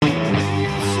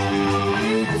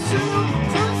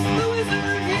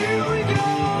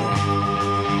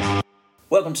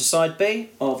welcome to Side B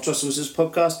of Joss Wizards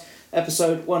podcast,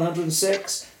 episode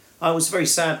 106. I was very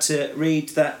sad to read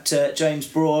that James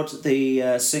Broad,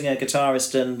 the singer,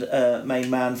 guitarist and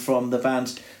main man from the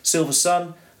band Silver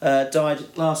Sun,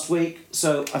 died last week,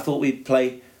 so I thought we'd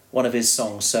play one of his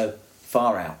songs, so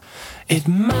Far Out. It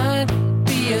might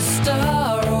be a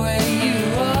star where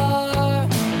you are,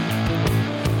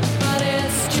 but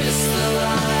it's just the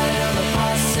light of a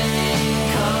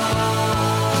passing car.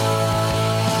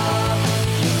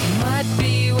 You might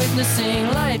be witnessing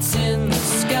lights in the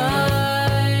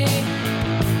sky,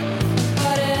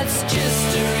 but it's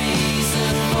just a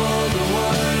reason for the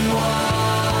word why.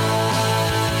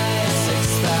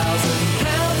 6,000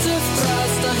 pounds of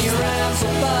thrust on your arms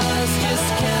or bars just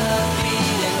cannot be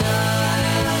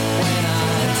denied. When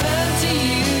I turn to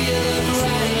you, you look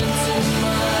right into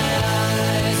my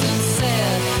eyes and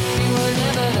said you were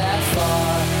never that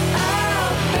far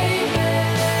out, baby,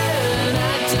 and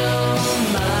I don't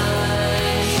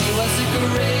mind. She was the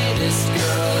greatest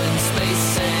girl in space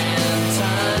and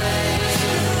time,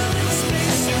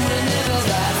 and you were never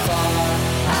that far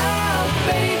out,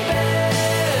 baby,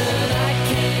 and I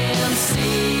can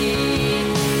see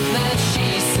that she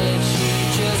said she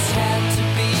just had to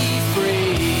be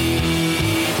free.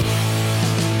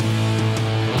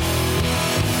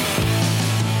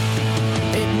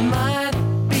 It might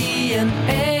be an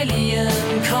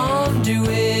alien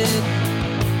conduit,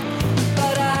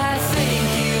 but I think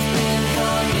you've been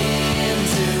caught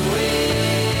into it.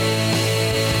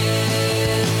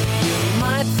 You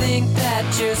might think that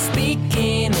you're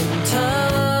speaking in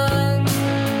tongues,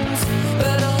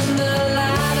 but on the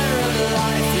ladder of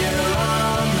life you're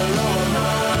on the lower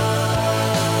rungs.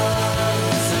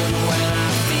 And when I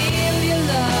feel your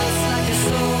lust like a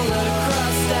solar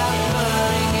crust out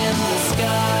burning in the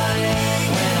sky,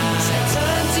 when I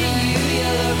turn to you, you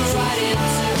look right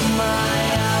into my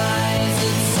eyes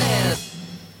and said,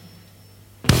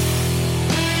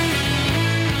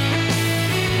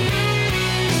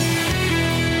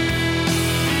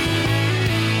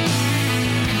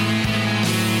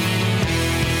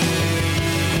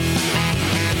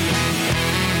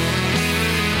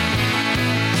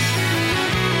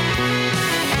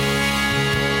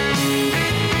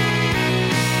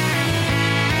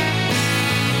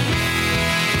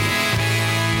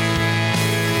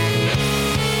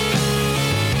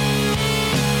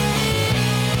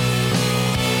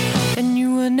 and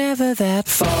you were never that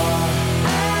far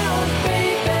out,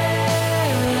 baby,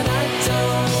 and I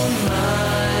don't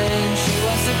mind. She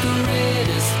was the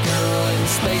greatest girl in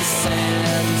space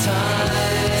and time,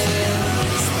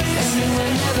 and you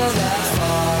were never that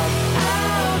far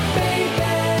out,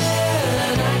 baby,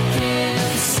 and I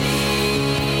can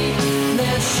see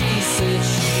that she said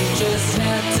she just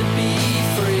had to be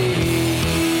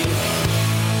free.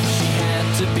 She had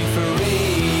to be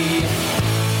free.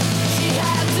 She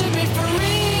had to be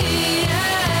free,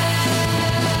 yeah.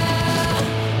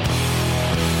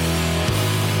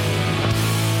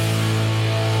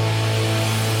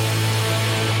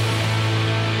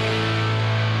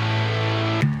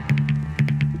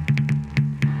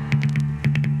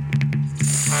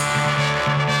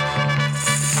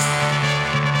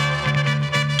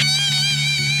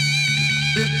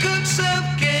 The goods of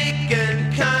cake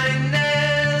and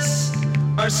kindness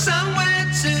are somewhere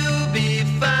to be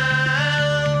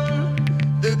found.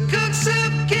 The goods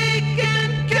of cake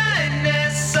and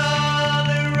kindness all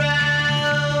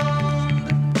around.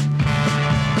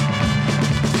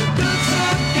 The goods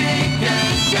of cake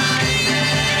and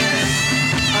kindness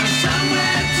are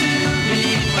somewhere to be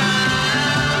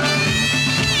found.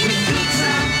 The goods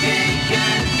of cake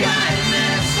and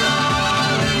kindness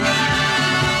all around.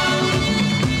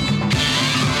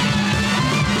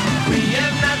 We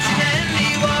have not seen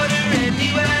any water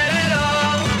anywhere at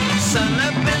all. Sun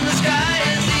up in the sky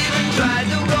has even tried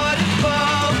the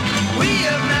waterfall. We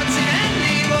have not seen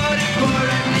any water for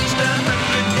at least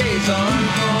 100 days or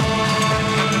more.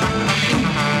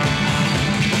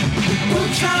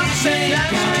 We'll try to say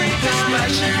that's great, the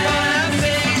splashing on our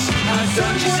face.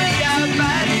 Don't you see our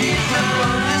bodies up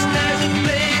on this desert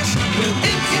place? Well,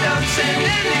 if you don't send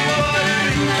any water,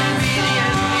 it will be the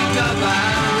ending of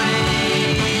our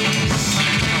race.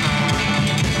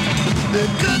 The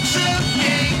goods of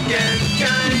cake and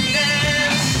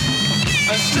kindness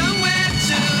are somewhere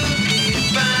to be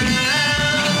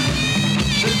found.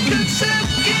 The goods of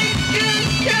cake and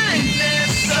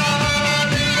kindness all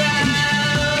around.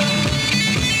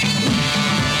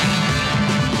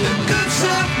 The goods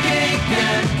of cake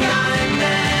and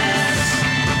kindness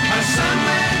are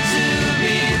somewhere to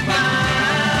be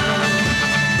found.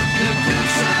 The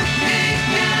goods of cake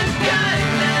and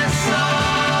kindness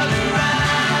all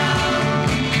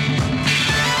around.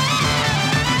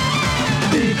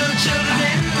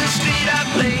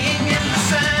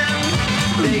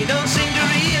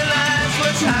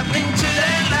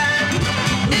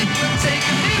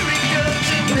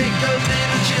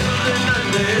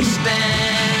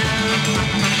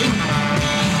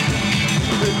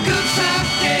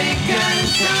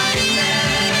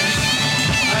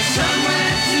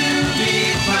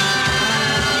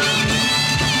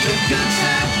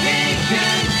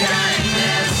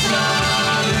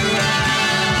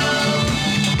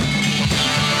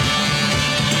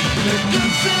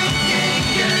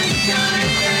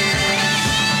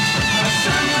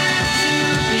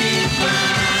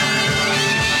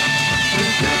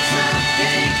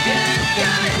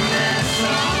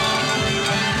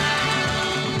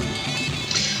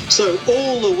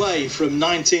 from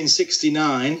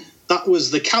 1969. That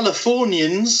was the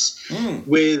Californians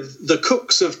with The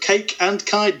Cooks of Cake and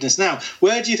Kindness. Now,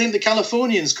 where do you think the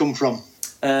Californians come from?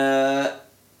 I'm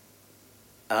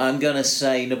going to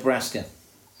say Nebraska.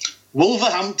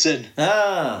 Wolverhampton.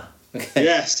 Ah, okay.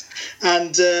 Yes.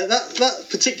 And that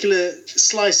particular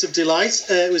slice of delight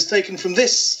was taken from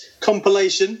this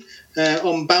compilation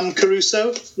on Bam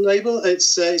Caruso label.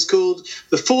 It's called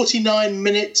The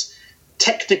 49-Minute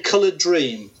Technicolor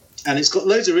Dream. And it's got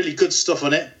loads of really good stuff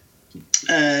on it.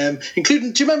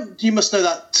 Including, you must know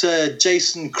that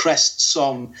Jason Crest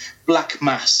song, Black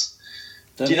Mass.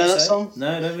 Do you know that song?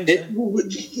 No, I don't think so.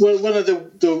 Well, one of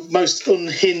the most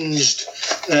unhinged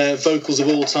vocals of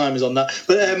all time is on that.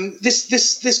 But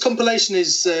this compilation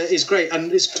is great,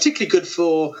 and it's particularly good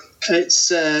for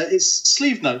its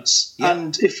sleeve notes. Yeah.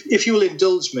 And if you will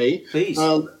indulge me, please.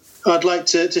 I'd like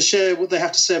to share what they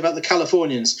have to say about the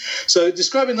Californians. So,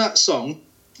 describing that song,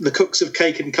 The Cooks of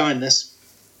Cake and Kindness,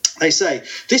 they say,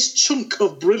 this chunk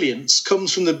of brilliance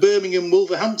comes from the Birmingham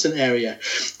Wolverhampton area.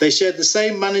 They shared the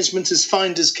same management as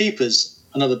Finders Keepers,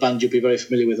 another band you'll be very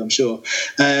familiar with, I'm sure.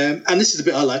 And this is the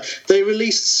bit I like. They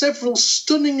released several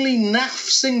stunningly naff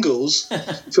singles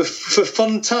for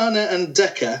Fontana and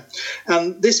Decca,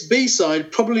 and this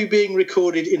B-side probably being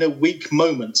recorded in a weak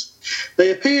moment.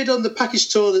 They appeared on the package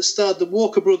tour that starred the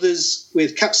Walker Brothers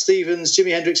with Cat Stevens,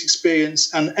 Jimi Hendrix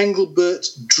Experience, and Engelbert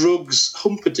Drugs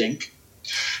Humperdinck.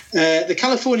 The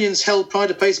Californians held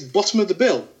Pride of Pace bottom of the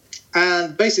bill,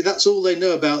 and basically that's all they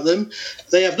know about them.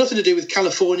 They have nothing to do with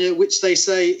California, which they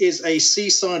say is a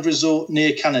seaside resort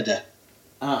near Canada.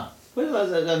 Ah,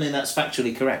 well, I mean, that's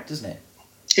factually correct, isn't it?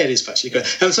 Yeah, it is factually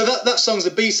correct. And so that song's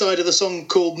the B-side of the song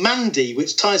called Mandy,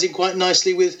 which ties in quite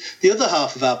nicely with the other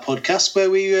half of our podcast where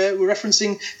we were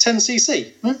referencing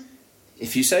 10cc. Huh?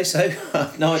 If you say so. I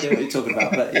have no idea what you're talking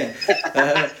about, but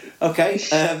yeah. Okay,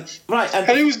 right. And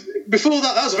it was before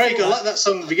that was very good. I like that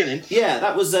song at the beginning. Yeah,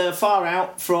 that was Far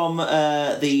Out from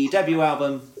the debut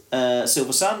album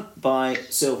Silver Sun by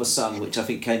Silver Sun, which I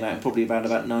think came out probably around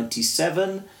about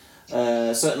 97.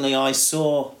 Certainly I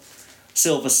saw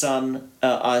Silver Sun.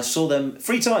 I saw them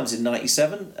 3 times in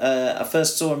 97. I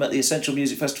first saw them at the Essential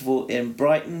Music Festival in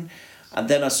Brighton, and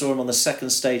then I saw them on the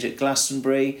second stage at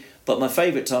Glastonbury. But my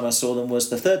favourite time I saw them was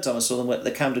the third time I saw them at the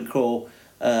Camden Crawl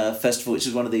Festival, which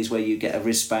is one of these where you get a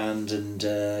wristband and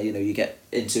you get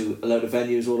into a load of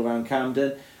venues all around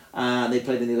Camden, and they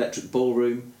played in the Electric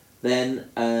Ballroom. Then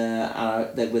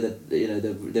with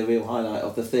the real highlight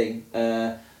of the thing,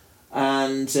 I've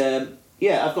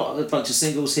got a bunch of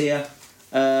singles here.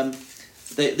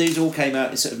 These all came out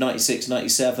in sort of 96,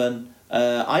 97.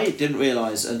 I didn't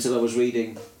realise until I was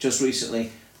reading just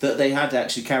recently that they had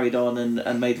actually carried on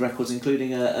and made records,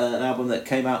 including an album that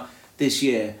came out this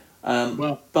year.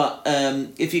 But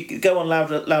if you go on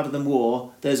Louder Than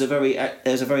War, there's a very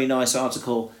nice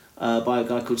article by a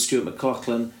guy called Stuart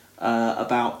McLaughlin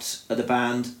about the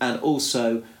band, and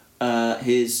also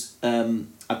his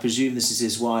I presume this is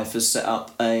his wife, has set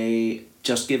up a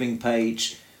Just Giving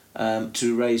page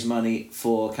to raise money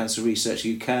for Cancer Research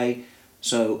UK.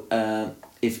 So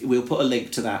if we'll put a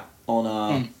link to that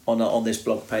on this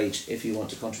blog page if you want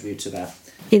to contribute to that.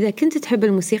 إذا كنت تحب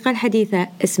الموسيقى الحديثة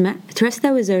اسمع Trust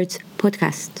the Wizards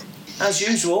podcast. As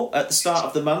usual, at the start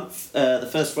of the month, the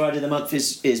first Friday of the month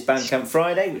is Bandcamp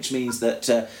Friday, which means that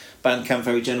Bandcamp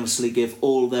very generously give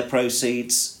all their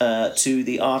proceeds to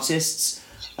the artists.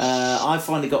 I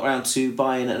finally got around to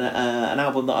buying an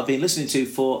album that I've been listening to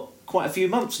for quite a few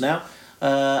months now,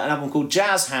 an album called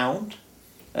Jazz Hound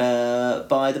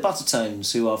by the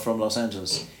Buttertones, who are from Los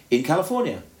Angeles, in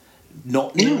California,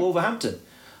 not near Wolverhampton,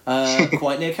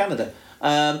 quite near Canada.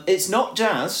 It's not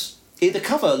jazz. The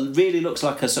cover really looks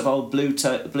like a sort of old Blue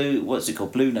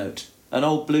Note, an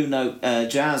old Blue Note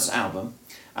jazz album,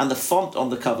 and the font on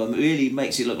the cover really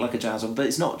makes it look like a jazz album, but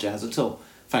it's not jazz at all,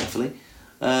 thankfully.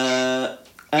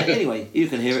 Anyway, you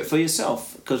can hear it for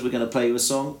yourself, because we're going to play you a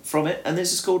song from it, and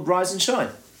this is called Rise and Shine.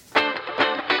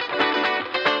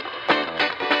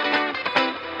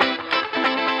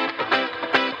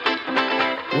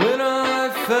 When I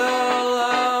fell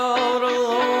out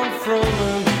alone from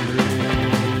a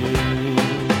dream,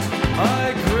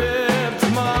 I gripped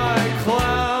my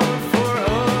cloud for a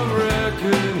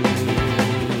reckoning.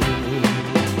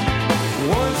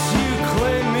 Once you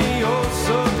claimed me oh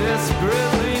so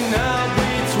desperately, now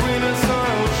between us are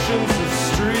oceans of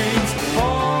streets.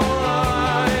 All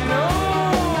I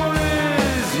know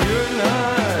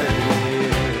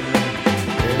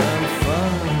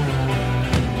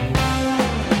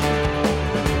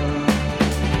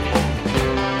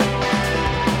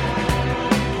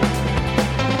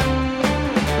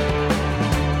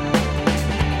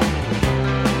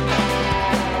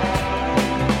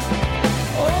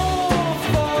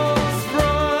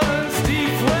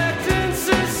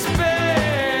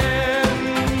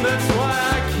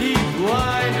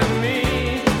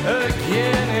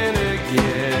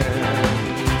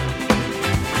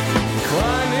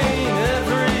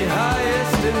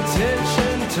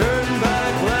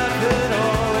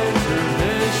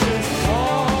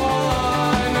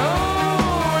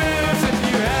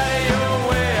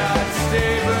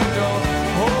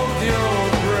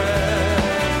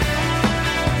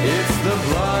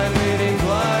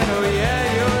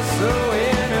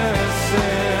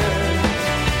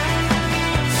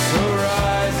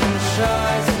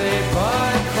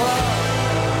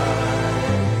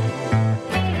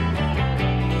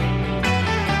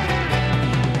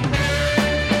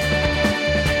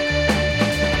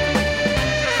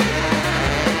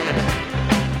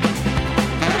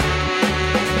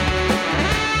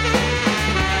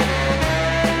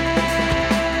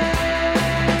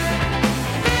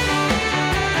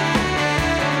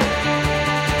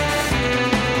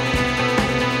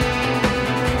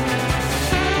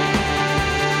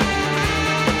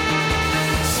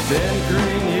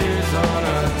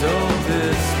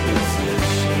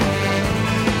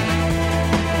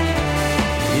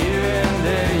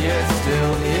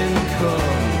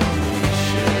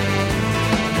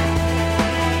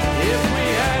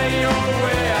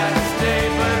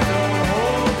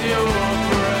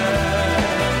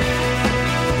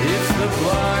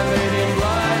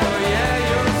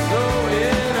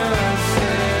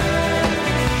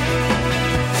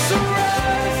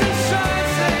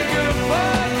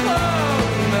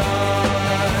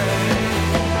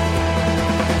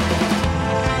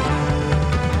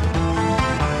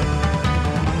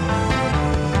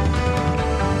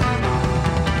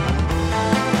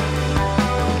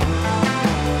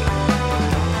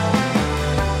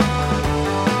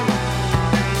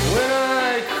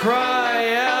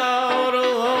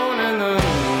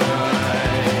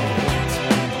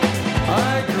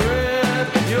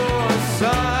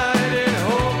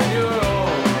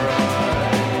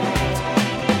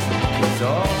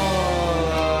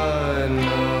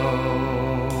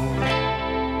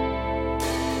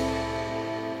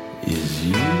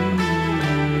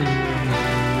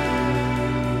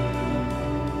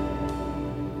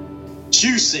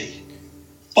juicy.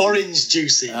 Orange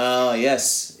juicy. Oh,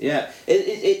 yes. Yeah.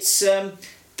 It's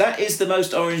that is the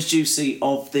most orange juicy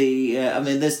of the... I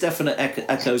mean, there's definite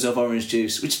echoes of orange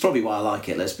juice, which is probably why I like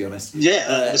it, let's be honest. Yeah,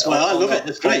 that's why I love it.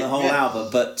 It's great. On the whole album.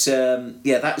 But,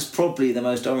 that is probably the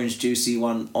most orange juicy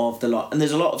one of the lot. And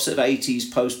there's a lot of sort of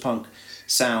 80s post-punk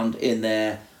sound in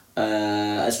there,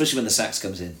 especially when the sax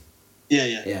comes in.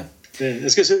 Yeah.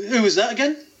 That's good. So who was that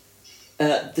again?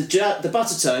 The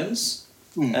Buttertones.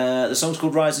 The song's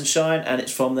called Rise and Shine, and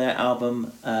it's from their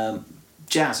album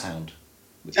Jazz Hound.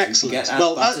 Which Excellent. You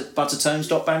can get at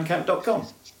buttertones.bandcamp.com.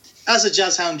 As a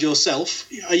jazz hound yourself,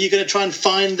 are you going to try and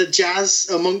find the jazz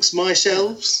amongst my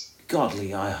shelves?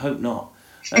 Godly, I hope not.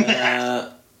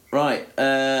 Right.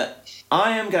 I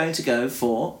am going to go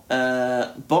for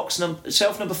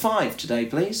shelf number 5 today,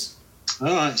 please. All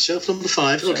right, shelf number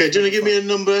 5. Okay, do you want to give me a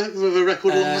number of a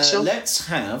record on that shelf? Let's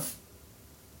have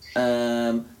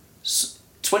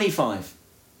 25.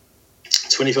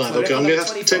 25. Okay, I'm going to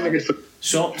have to take my good.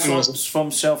 Shots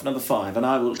from shelf number 5, and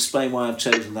I will explain why I've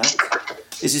chosen that.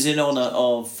 This is in honour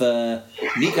of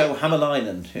Nico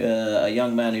Hämäläinen, a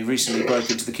young man who recently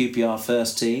broke into the QPR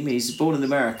first team. He's born in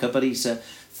America, but he's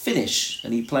Finnish,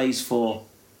 and he plays for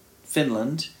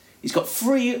Finland. He's got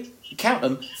 3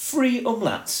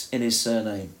 umlauts in his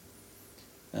surname.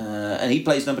 And he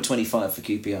plays number 25 for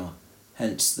QPR,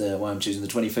 hence why I'm choosing the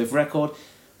 25th record.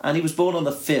 And he was born on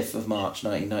the 5th of March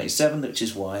 1997, which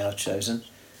is why I've chosen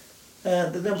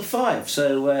the number 5.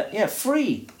 So,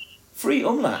 3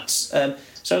 umlauts.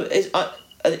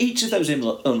 Each of those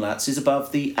umlauts is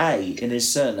above the A in his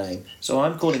surname. So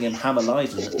I'm calling him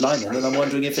Hämäläinen, and I'm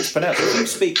wondering if it's pronounced. If you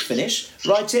speak Finnish,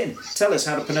 write in. Tell us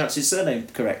how to pronounce his surname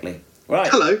correctly.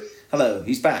 Right. Hello.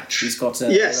 He's back. He's got a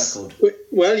record.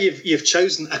 Well, you've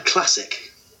chosen a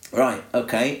classic. Right.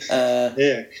 Okay.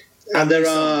 And there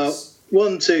are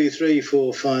 1, 2, 3,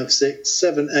 4, 5, 6,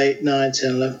 7, 8, 9, 10,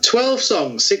 11, 12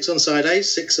 songs. 6 on side A,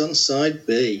 6 on side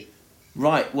B.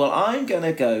 Right. Well, I'm going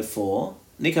to go for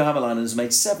Nico Hämäläinen has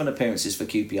made 7 appearances for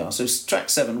QPR, so track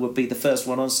 7 would be the first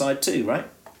one on side 2, right?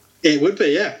 It would be,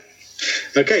 yeah.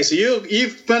 Okay, so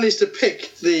you've managed to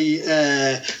pick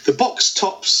the Box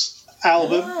Tops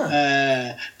album,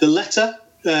 The Letter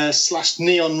 /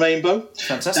 Neon Rainbow.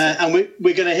 Fantastic. And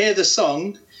we're going to hear the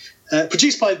song,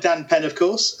 produced by Dan Penn, of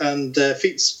course, and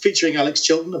featuring Alex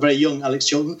Chilton, a very young Alex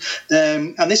Chilton.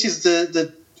 And this is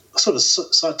the sort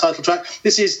of title track.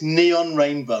 This is Neon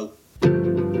Rainbow.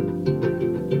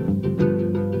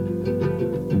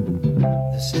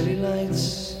 City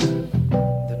lights,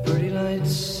 the pretty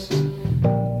lights,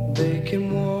 they can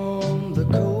warm the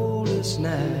coldest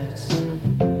nights.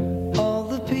 All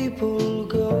the people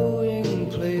going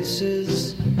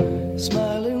places,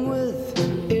 smiling with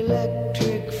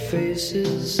electric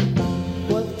faces.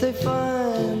 What they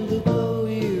find, the glow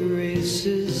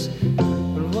erases,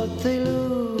 and what they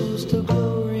lose, the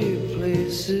glow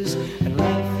replaces. And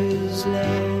life is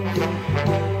like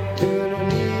in a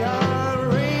neon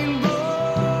rainbow.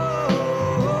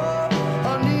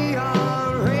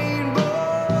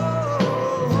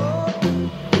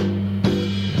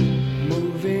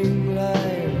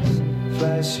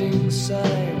 Flashing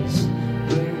signs,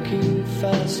 blinking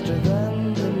faster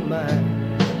than the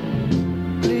mind,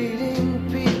 leading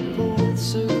people with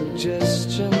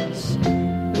suggestions,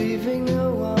 leaving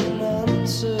no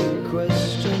unanswered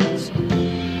questions.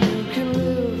 You can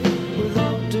live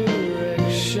without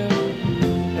direction,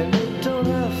 and it don't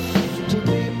have to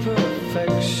be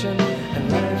perfection,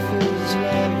 and life is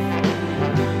life.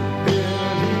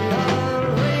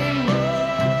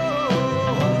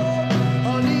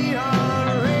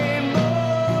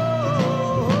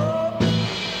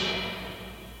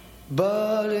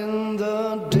 But in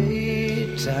the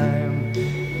daytime,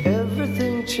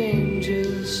 everything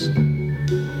changes,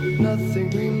 nothing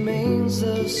remains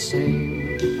the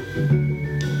same.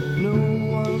 No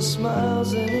one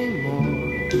smiles anymore,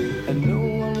 and no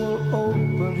one will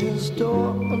open his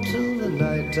door until the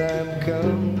nighttime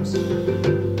comes.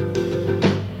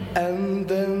 And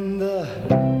then the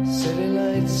city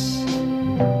lights,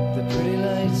 the pretty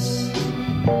lights,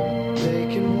 they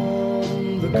can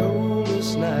warm the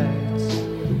coldest nights.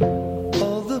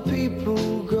 All the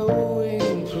people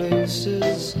going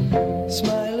places,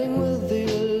 smiling with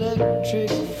electric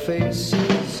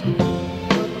faces.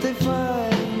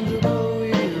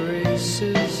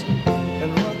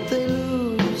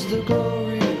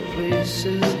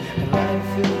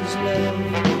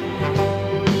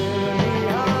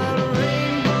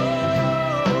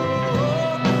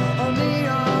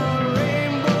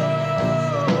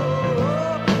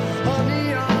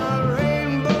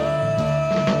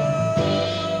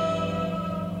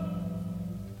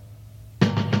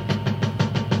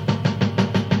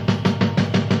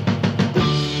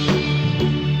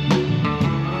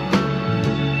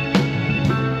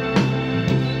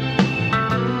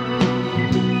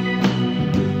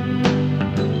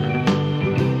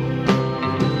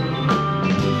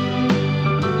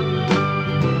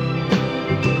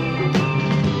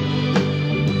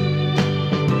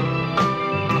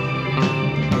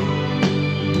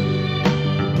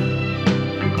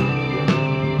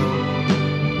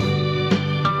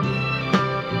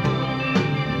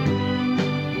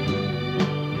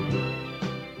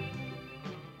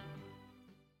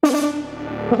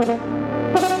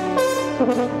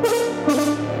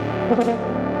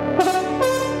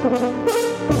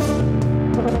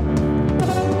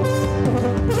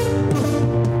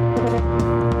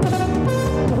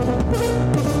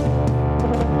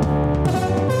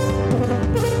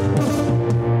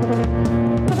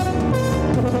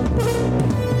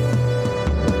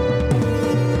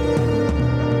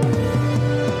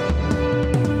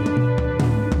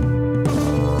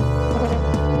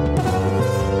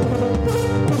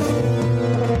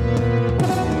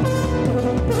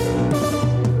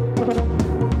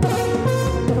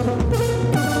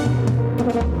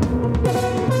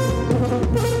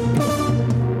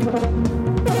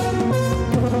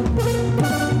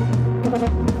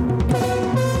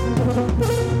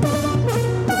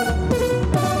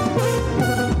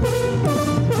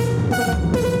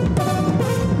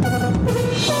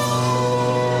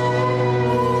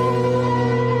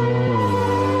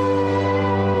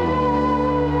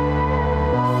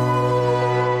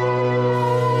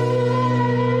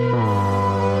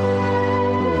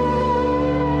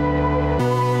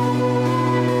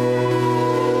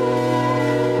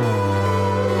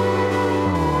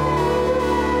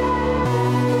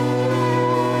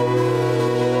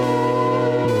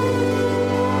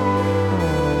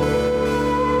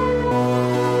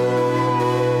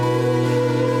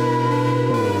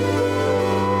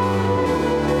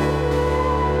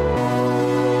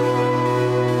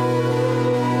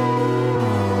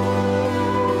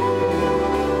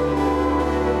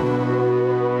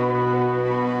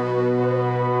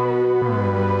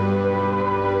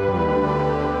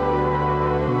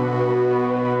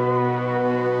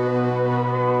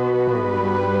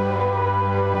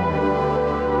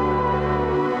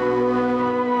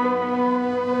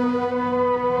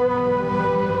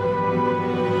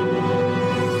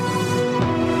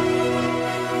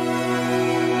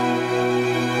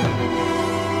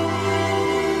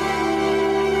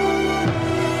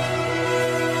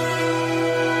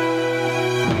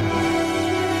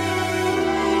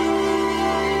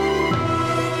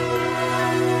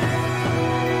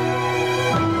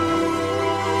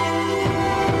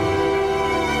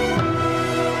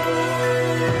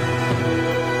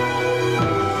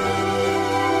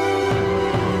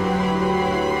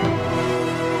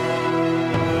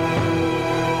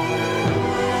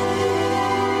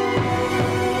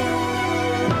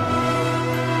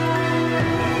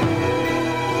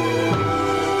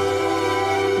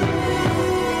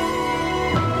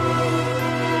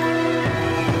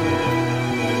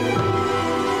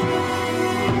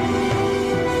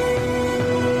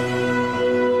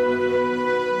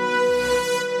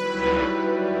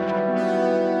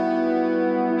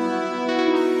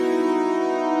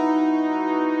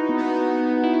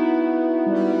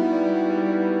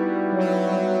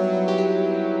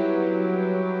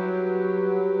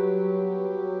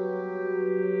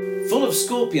 Full of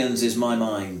scorpions is my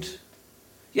mind.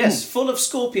 Yes, full of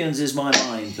scorpions is my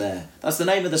mind there. That's the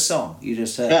name of the song you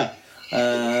just heard.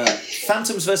 Yeah.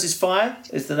 Phantoms versus Fire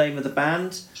is the name of the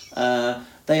band. They are,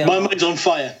 My mind's on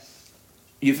fire.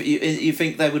 You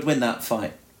think they would win that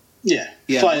fight? Yeah.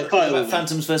 Yeah. Fire, What fire about will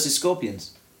Phantoms versus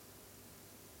Scorpions? win.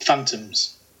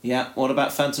 Phantoms. Yeah. What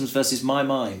about Phantoms versus My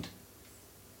Mind?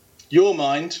 Your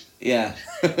mind. Yeah.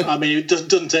 I mean, it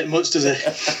doesn't take much, does it?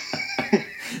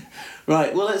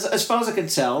 Right, well, as far as I can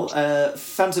tell,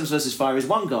 Phantoms vs. Fire is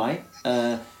one guy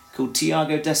called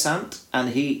Tiago Desant, and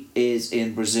he is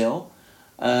in Brazil.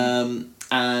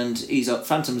 And he's at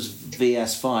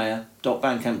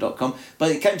phantomsvsfire.bandcamp.com.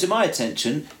 But it came to my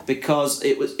attention because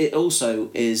it also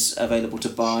is available to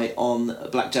buy on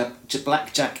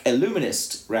Blackjack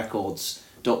Illuminist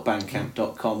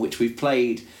Records.bandcamp.com, which we've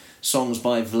played songs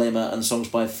by Vlimmer and songs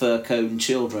by Fur Cone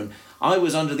Children. I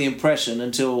was under the impression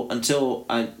until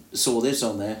I saw this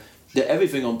on there that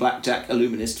everything on Blackjack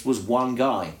Illuminist was one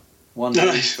guy,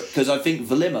 because I think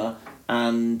Vlimmer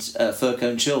and Fur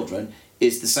Cone Children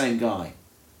is the same guy,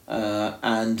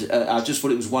 and I just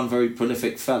thought it was one very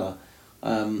prolific fella.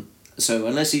 So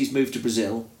unless he's moved to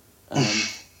Brazil,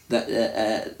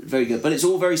 that very good. But it's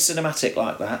all very cinematic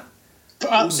like that.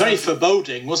 Very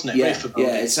foreboding, wasn't it? Yeah, Very foreboding.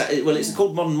 yeah. It's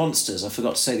called Modern Monsters. I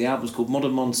forgot to say the album's called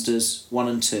Modern Monsters 1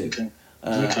 and 2, Okay.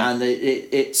 and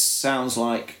it sounds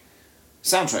like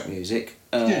soundtrack music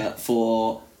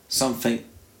for something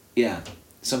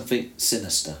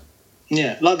sinister.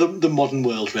 Yeah, like the modern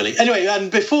world, really. Anyway, and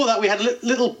before that, we had a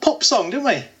little pop song, didn't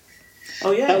we?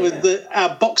 Oh yeah, That was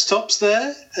our box tops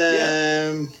there.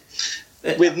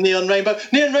 With Neon Rainbow.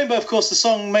 Neon Rainbow, of course, the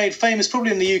song made famous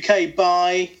probably in the UK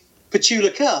by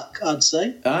Petula Clark, I'd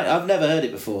say. I've never heard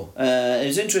it before. It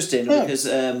was interesting because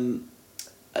the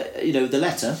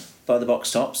letter by the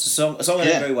Box Tops. A song I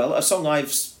know very well. A song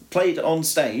I've played on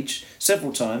stage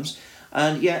several times.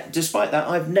 And yet, despite that,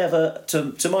 I've never,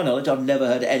 to my knowledge, I've never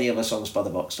heard any other songs by the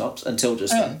Box Tops until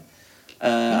just then.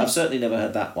 I've certainly never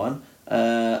heard that one.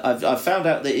 I've found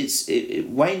out that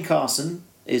Wayne Carson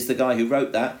is the guy who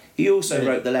wrote that. He also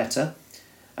wrote The Letter.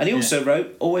 And he also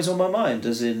wrote Always on My Mind,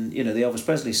 as in, the Elvis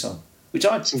Presley song, which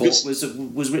I thought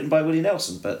was written by Willie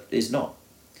Nelson, but is not.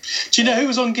 Do you know who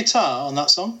was on guitar on that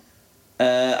song?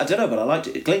 I don't know, but I liked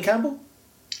it. Glenn Campbell?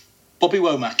 Bobby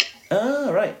Womack. Ah,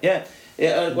 right, yeah.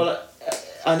 Well,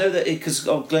 I know that because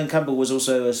Glenn Campbell was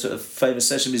also a sort of famous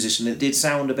session musician. It did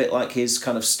sound a bit like his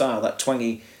kind of style, that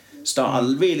twangy style. I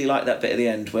really like that bit at the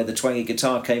end where the twangy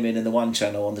guitar came in the one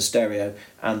channel on the stereo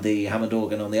and the Hammond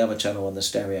organ on the other channel on the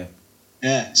stereo.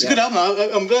 Yeah, it's a good album.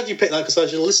 I'm glad you picked that because I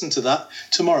shall listen to that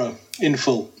tomorrow in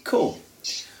full. Cool.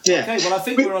 Yeah. Okay, well, I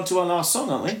think we're on to our last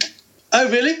song, aren't we? Oh,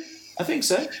 really? I think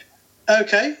so.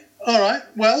 Okay, all right.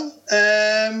 Well,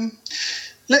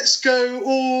 let's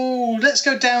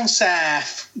go down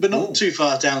south, but not too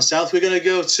far down south. We're going to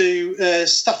go to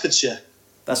Staffordshire.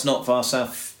 That's not far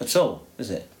south at all, is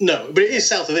it? No, but it is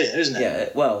south of here, isn't it? Yeah,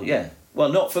 well, yeah. Well,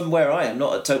 not from where I am,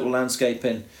 not at Total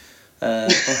Landscaping. The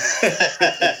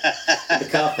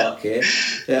car park here.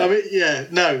 Yeah. I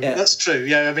mean, that's true.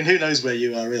 Yeah, I mean, who knows where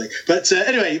you are, really. But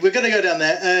anyway, we're going to go down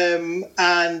there,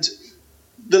 and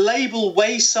the label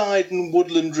Wayside and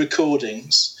Woodland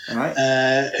Recordings,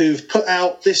 who've put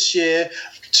out this year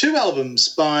 2 albums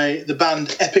by the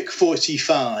band Epic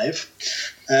 45,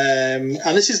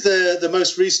 and this is the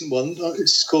most recent one.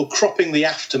 It's called Cropping the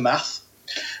Aftermath,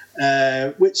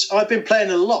 which I've been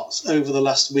playing a lot over the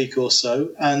last week or so,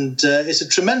 and it's a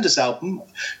tremendous album.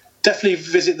 Definitely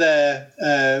visit their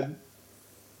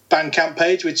Bandcamp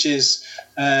page, which is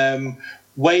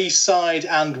Wayside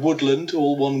and Woodland,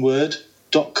 all one word,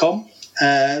 .com.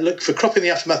 Look for Cropping the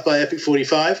Aftermath by Epic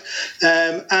 45,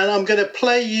 and I'm going to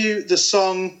play you the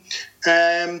song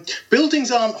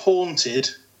Buildings Aren't Haunted,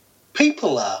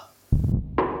 People Are.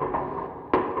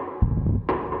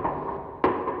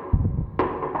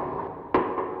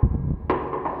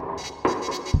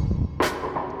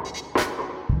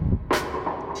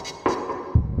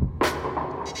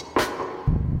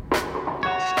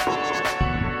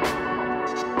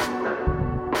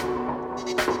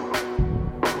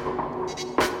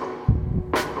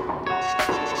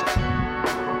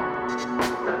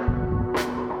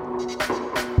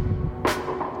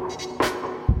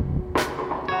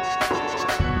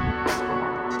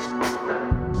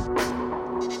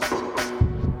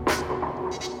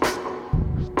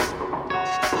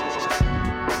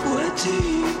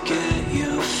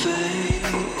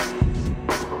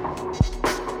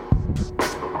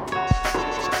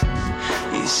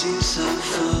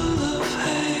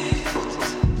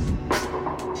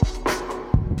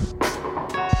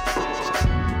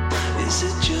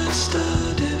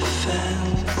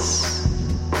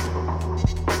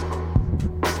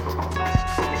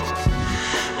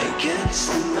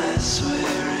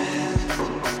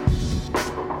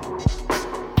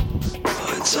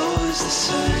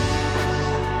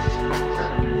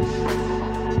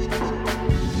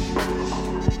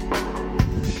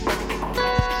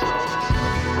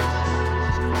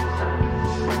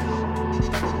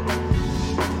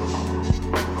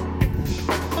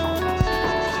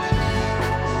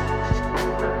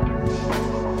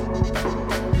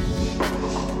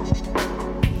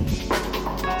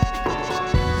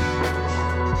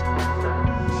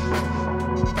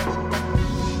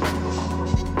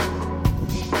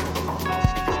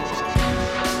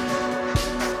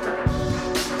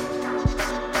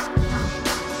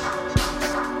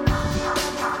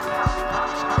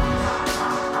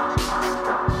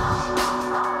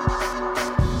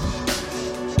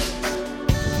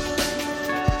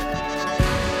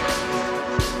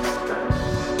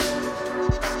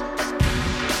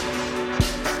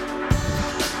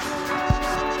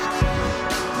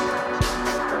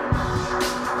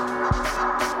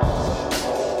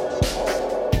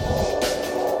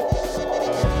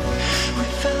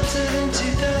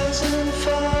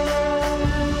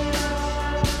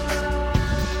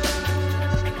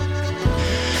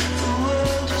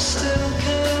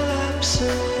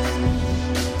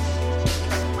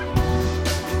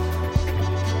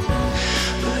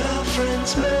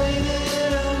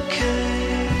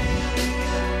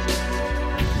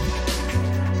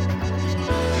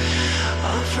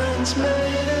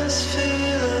 Made us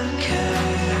feel